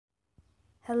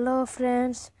Hello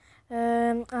friends,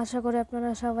 আশা করি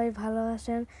আপনারা সবাই ভালো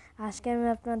আছেন। আজকে আমি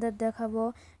আপনাদের দেখাবো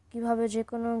কিভাবে যে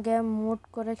কোনো গেম মুড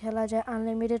করে খেলা যায়।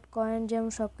 আনলিমিটেড কয়েন জেম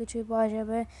সব কিছুই পাওয়া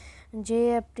যাবে। যে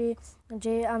অ্যাপটি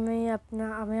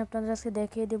আমি আপনাদের কাছে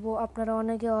দেখিয়ে দেবো। আপনারা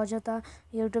অনেকে অযথা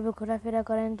ইউটিউবে ঘোরাফেরা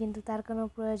করেন, কিন্তু তার কোনো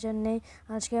প্রয়োজন নেই।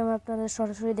 আজকে আমি আপনাদের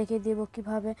সরাসরি দেখিয়ে দেবো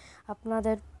কিভাবে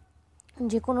আপনাদের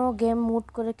যে কোনো গেম মুড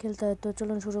করে খেলতে হয়। তো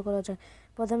চলুন শুরু করা যায়।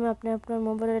 প্রথমে আপনি আপনার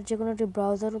মোবাইলের যে কোনো একটি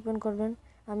ব্রাউজার ওপেন করবেন।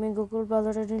 আমি গুগল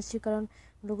ব্রাউজারটা নিচ্ছি, কারণ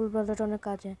গুগল ব্রাউজারটা অনেক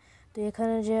কাছে। তো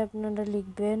এখানে যে আপনারা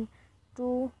লিখবেন two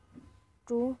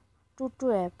two two two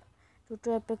app two two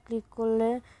অ্যাপে ক্লিক করলে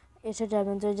এসে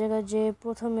যাবেন। তো এই জায়গায় যে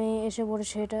প্রথমে এসে পড়ে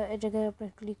সেটা এই জায়গায় আপনি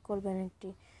ক্লিক করবেন।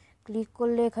 ক্লিক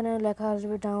করলে এখানে লেখা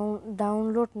আসবে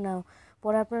ডাউনলোড নাও।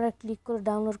 পরে আপনারা ক্লিক করে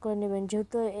ডাউনলোড করে নেবেন।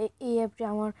 যেহেতু এই অ্যাপটি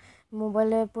আমার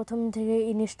মোবাইলে প্রথম থেকে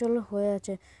ইনস্টল হয়ে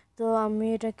আছে, তো আমি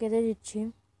এটা কেটে দিচ্ছি।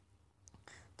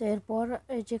 তো এরপর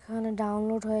এই যেখানে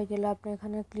ডাউনলোড হয়ে গেলে আপনি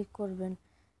এখানে ক্লিক করবেন।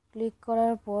 ক্লিক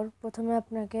করার পর প্রথমে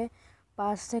আপনাকে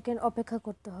 5 সেকেন্ড অপেক্ষা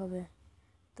করতে হবে।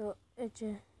 তো এই যে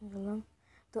গেলাম।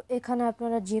 তো এখানে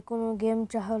আপনারা যে কোনো গেম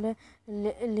চাইলে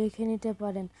লিখে নিতে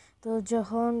পারেন। তো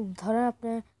যখন ধরেন আপনি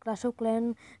class of clan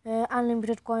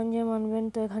unlimited coin game আনবেন,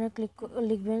 তো এখানে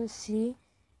লিখবেন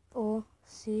ও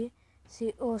সি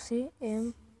এম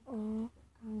ও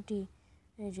ডি,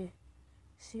 এই যে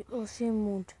সি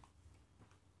মুড।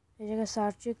 এই জায়গায়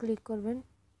সার্চে ক্লিক করবেন।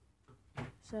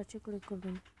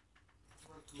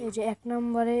 এই যে এক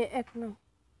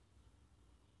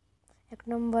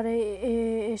নম্বরে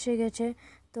এসে গেছে।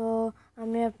 তো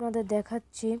আমি আপনাদের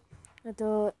দেখাচ্ছি। তো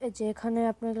এই যে এখানে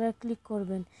আপনারা ক্লিক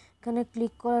করবেন। এখানে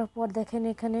ক্লিক করার পর দেখেন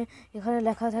এখানে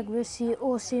লেখা থাকবে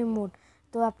সি মোড।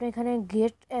 তো আপনি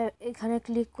এখানে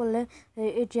ক্লিক করলে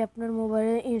এটি আপনার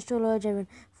মোবাইলে ইনস্টল হয়ে যাবেন।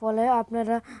 ফলে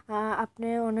আপনি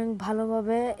অনেক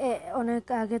ভালোভাবে অনেক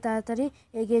আগে তাড়াতাড়ি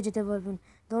এগিয়ে যেতে পারবেন।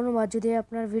 ধন্যবাদ। যদি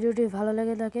আপনার ভিডিওটি ভালো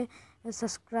লেগে থাকে,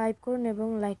 সাবস্ক্রাইব করুন এবং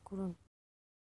লাইক করুন।